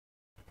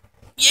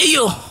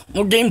Yeah,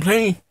 more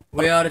gameplay.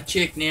 We are the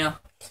chick now.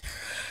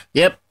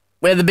 Yep,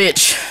 we're the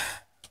bitch.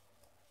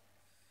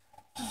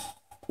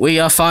 We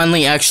are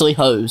finally actually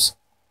hoes.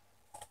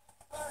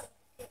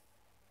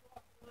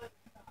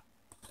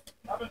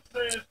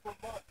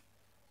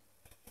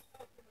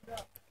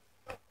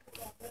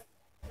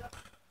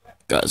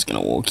 Guy's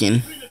gonna walk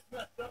in.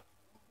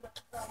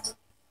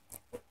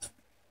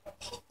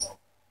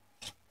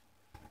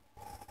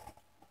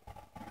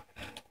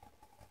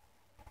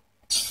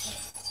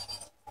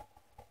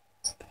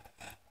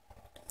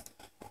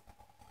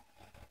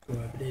 Go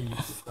over there, you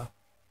sister.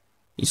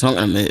 He's not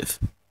gonna move.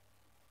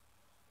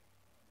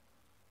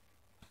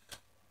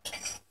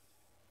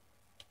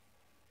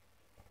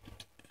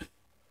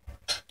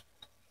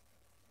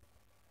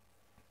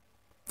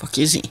 Fuck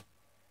is he?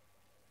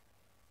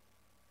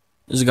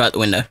 There's a guy at the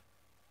window.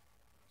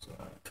 So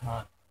I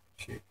can't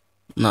shoot.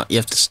 No, you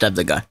have to stab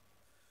the guy.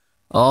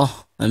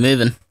 Oh, they're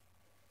moving.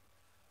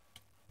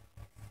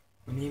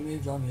 When he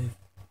moves, I move.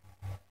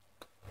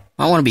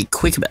 I want to be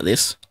quick about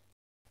this.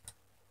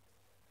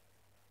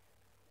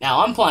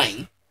 Now I'm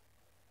playing.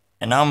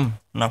 And I'm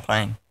not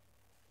playing.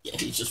 Yeah,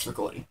 he's just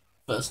recording.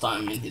 First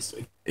time in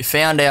history. He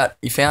found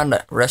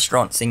that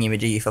restaurant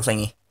thingy-majiggy for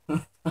thingy.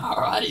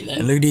 Alrighty then.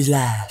 And look at his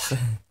laugh.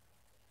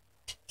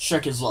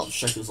 Shrek is love,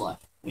 Shrek is life.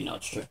 We know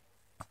it's true.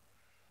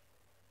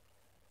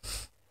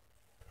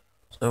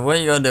 So what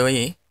you gotta do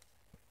here?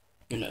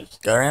 Who knows?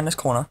 Go around this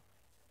corner.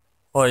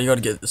 Oh, you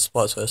gotta get the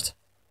supplies first.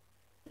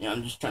 Yeah,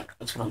 I'm just trying.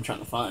 That's what I'm trying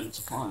to find.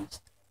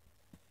 Supplies.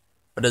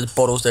 But there's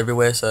bottles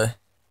everywhere, so.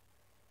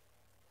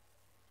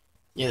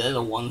 Yeah, they're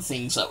the one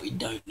things that we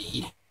don't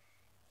need.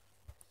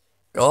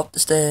 Go up the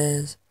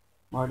stairs.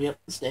 I'm already up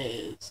the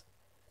stairs.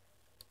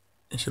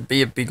 It should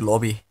be a big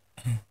lobby.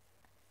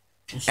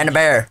 It And a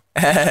bear.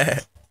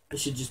 It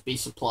should just be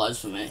supplies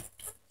for me.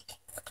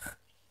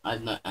 I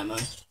have no ammo.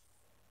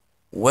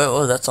 What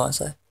was that sign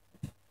say?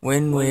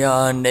 When we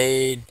are in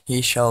need,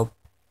 he shall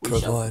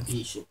provide.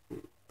 He shall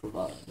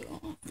provide.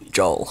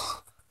 Joel.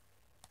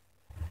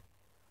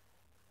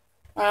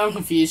 I'm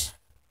confused.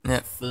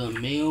 Yep. For the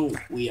meal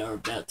we are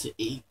about to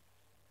eat,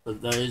 for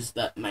those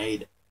that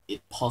made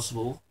it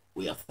possible,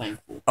 we are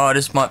thankful. Oh,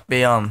 this might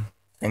be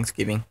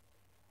Thanksgiving.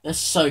 They're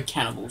so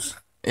cannibals.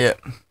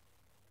 Yep.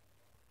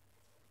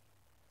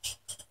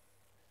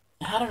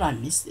 How did I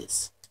miss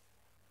this?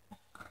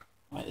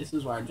 Wait, this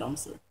is where I jumped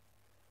through.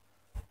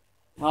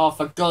 Oh,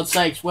 for God's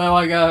sakes, where do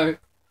I go?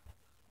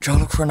 Joel,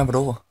 look for another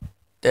door.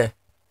 There.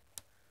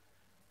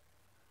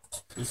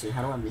 Seriously,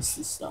 how do I miss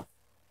this stuff?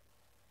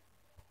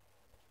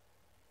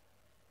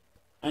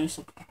 Only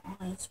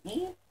supplies,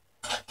 man.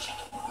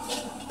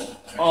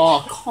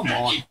 Oh, come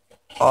on.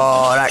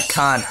 Oh, that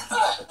cunt.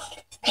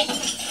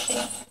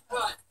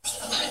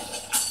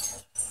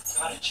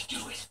 How did you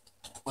do it?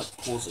 Like,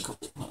 pause a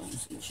couple of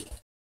times and shit.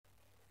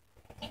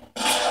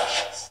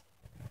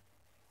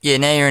 Yeah,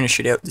 now you're in a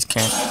shootout. This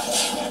can't.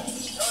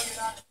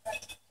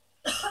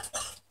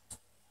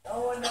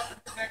 No one ever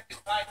protected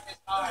fight this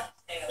hard to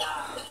stay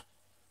alive.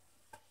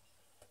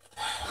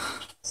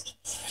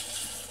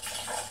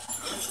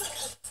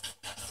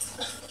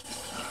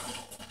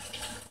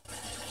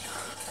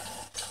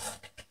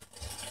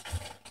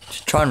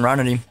 Just try and run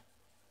at him.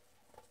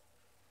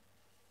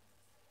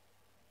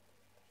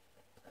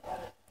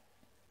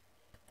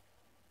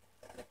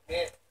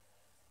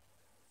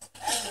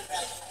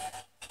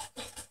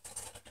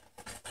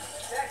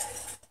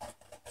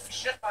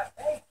 Shut my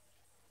face.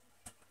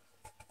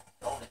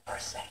 Only for a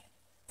second.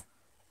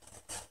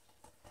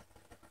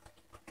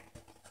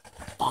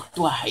 Fuck,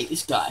 do I hate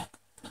this guy?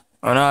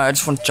 Oh no, I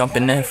just want to jump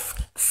in there,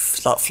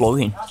 start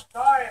flogging. I'm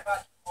sorry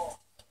about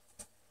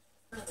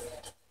you.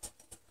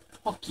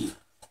 Fuck you.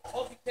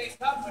 Hope you take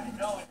comfort in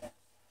knowing that.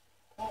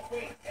 Won't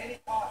wait any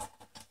part.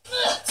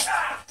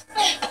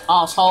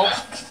 Asshole.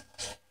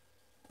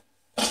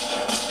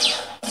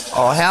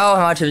 Oh, how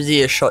much is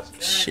he a shot?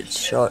 Shit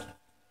shot.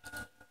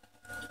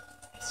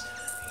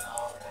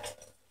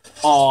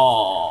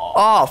 Oh.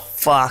 Oh,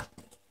 fuck.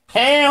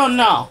 Hell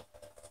no.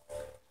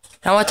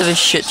 How much of a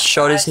shit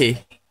shot is he?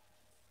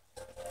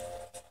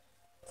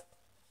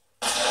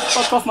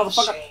 Fuck off,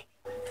 motherfucker.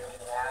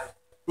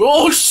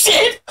 Oh,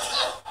 shit.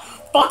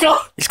 Fuck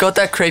off. He's got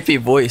that creepy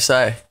voice,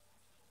 eh?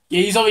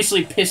 Yeah, he's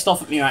obviously pissed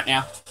off at me right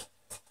now.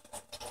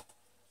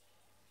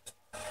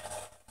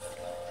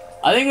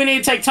 I think we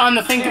need to take time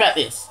to think about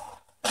this.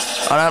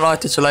 I don't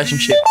like this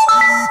relationship.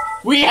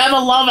 We have a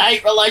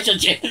love-hate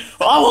relationship.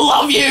 I will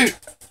love you.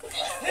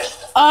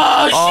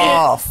 Oh, shit.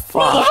 Oh,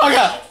 fuck.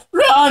 Motherfucker,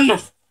 run.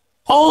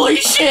 Holy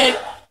shit.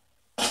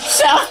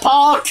 South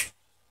Park.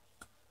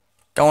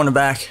 Go on the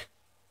back.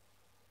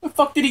 Where the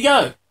fuck did he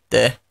go?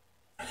 There.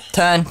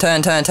 Turn,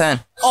 turn, turn, turn.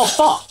 Oh,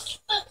 fuck.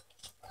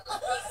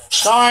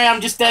 Sorry, I'm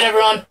just dead,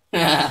 everyone.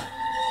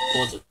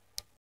 Pause it.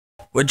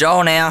 We're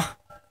Joel now.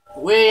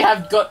 We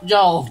have got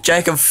Joel.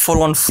 Jacob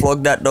full on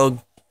flogged that dog.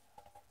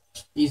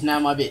 He's now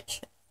my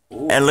bitch.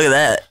 Ooh. And look at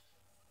that.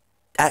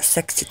 That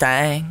sexy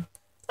thing.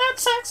 That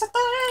sexy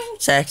thing.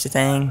 Sexy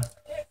thing.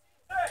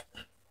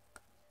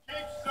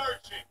 Keep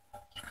searching.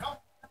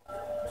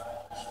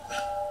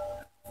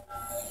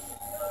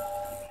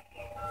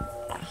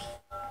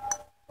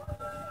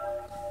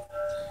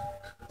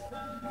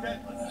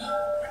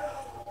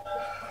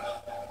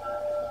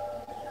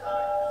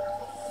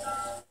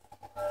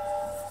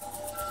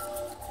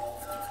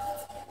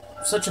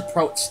 Such a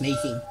pro at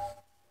sneaking.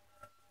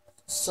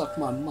 Suck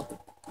my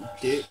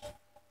motherfucking dick.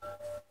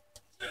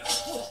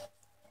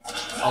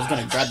 I was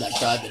gonna grab that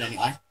guy, but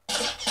anyway.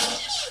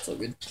 It's all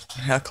good.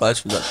 How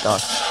close was that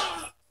duck?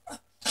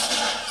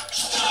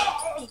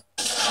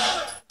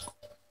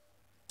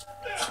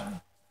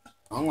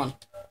 Wrong one.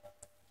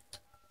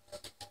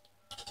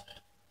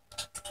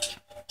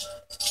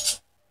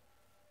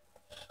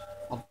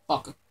 Oh,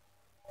 fuck.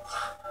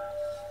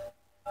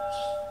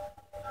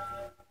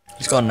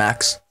 He's got an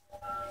axe.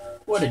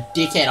 What a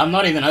dickhead. I'm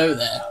not even over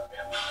there.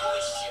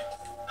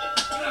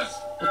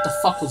 What the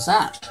fuck was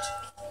that?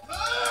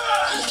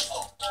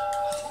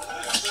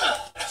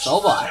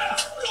 Solvay.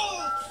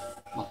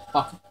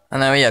 Motherfucker. I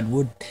know he had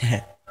wood.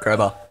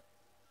 Crowbar.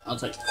 I'll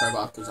take the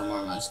crowbar because I'm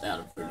almost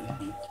out of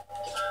freaking.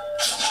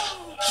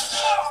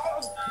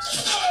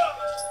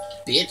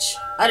 Bitch.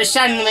 I just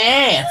shot him in the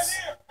ass.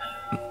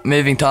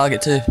 Moving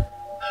target too.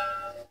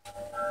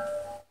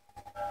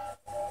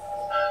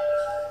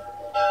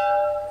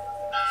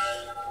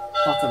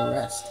 Fuck the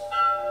rest.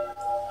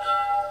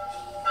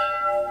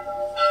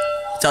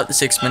 It's up to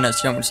 6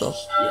 minutes. You want me to stop?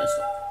 Yes.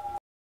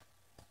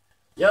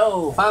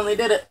 Yo, finally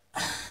did it.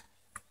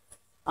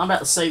 I'm about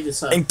to save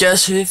this up. And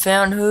guess who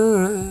found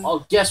who?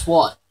 Oh, guess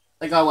what?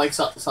 That guy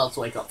starts to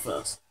wake up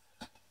first.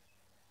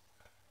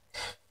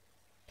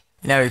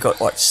 You know he got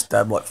like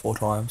stabbed like 4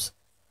 times.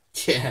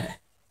 Yeah.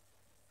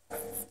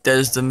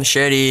 There's the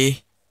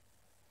machete.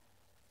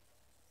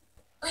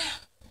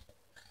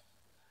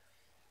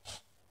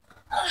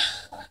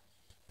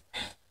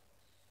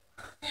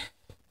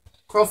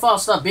 Crawl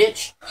faster,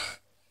 bitch.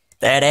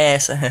 That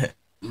ass.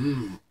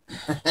 Mmm.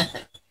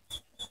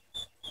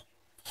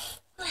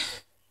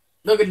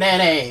 Look at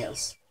that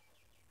ass.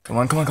 Come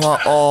on, come on, come on.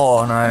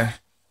 Oh no.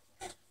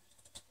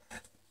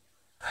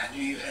 I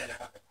knew you had it.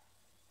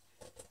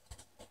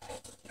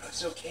 No,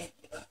 it's okay.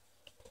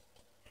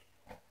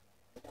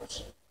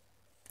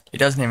 He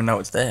doesn't even know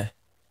it's there.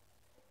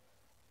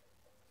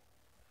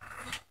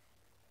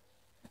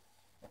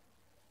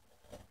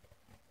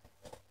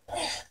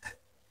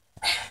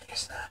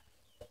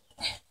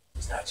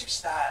 It's not your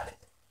style.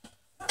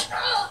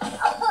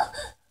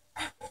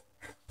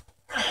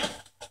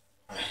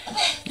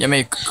 You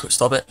may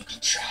stop it.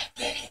 Try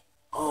begging.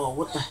 Oh,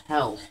 what the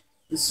hell?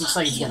 This looks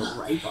like he's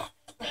gonna rape her.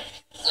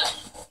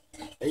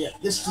 But yeah,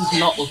 this does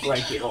not look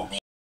rapey at all.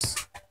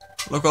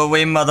 Look what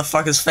we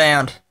motherfuckers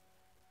found.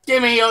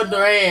 Give me your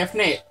giraffe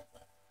net.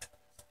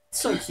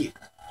 So cute.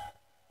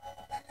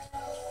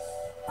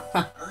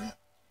 I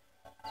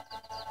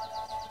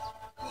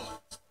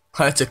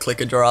had to click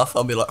a giraffe.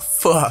 I'll be like,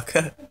 fuck.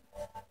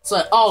 It's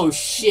like, oh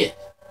shit.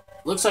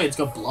 Looks like it's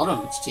got blood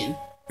on its chin.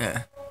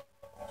 Yeah.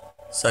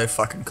 So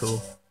fucking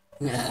cool.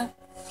 Yeah.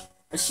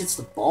 That shit's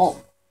the bomb.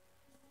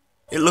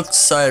 It looked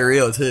so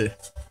real too.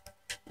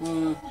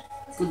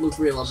 Could look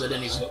real a bit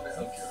anyway.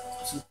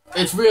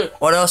 It's real.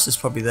 What else is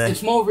probably there?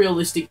 It's more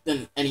realistic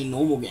than any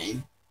normal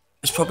game.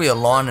 There's probably a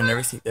line and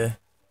everything there.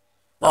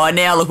 Oh,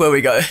 now look where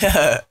we go.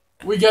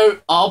 We go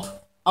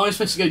up. I'm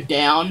supposed to go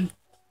down.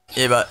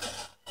 Yeah, but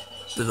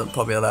there's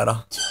probably a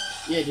ladder.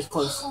 Yeah, just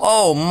close.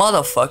 Oh,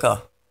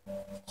 motherfucker.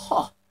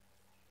 Huh.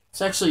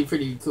 It's actually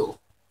pretty cool.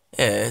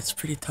 Yeah, it's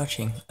pretty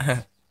touching.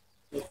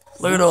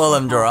 Look at all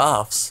them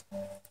giraffes.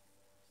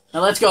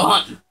 Now let's go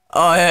hunting.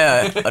 Oh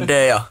yeah, I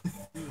dare ya.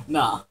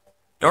 Nah.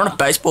 They're on a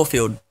baseball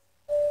field.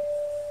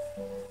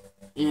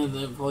 Yeah,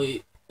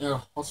 they're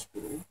a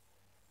hospital.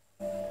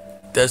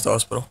 There's the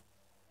hospital.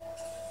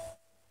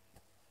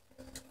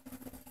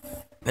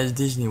 There's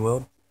Disney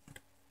World.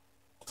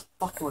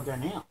 Fuck do I go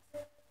now? I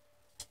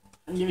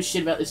don't give a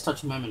shit about this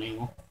touching moment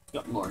anymore.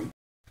 Got boring.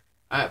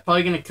 Alright,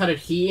 probably gonna cut it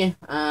here.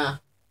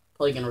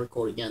 Probably gonna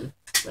record again.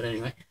 But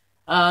anyway.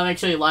 Make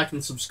sure you like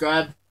and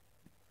subscribe.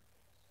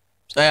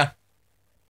 So yeah.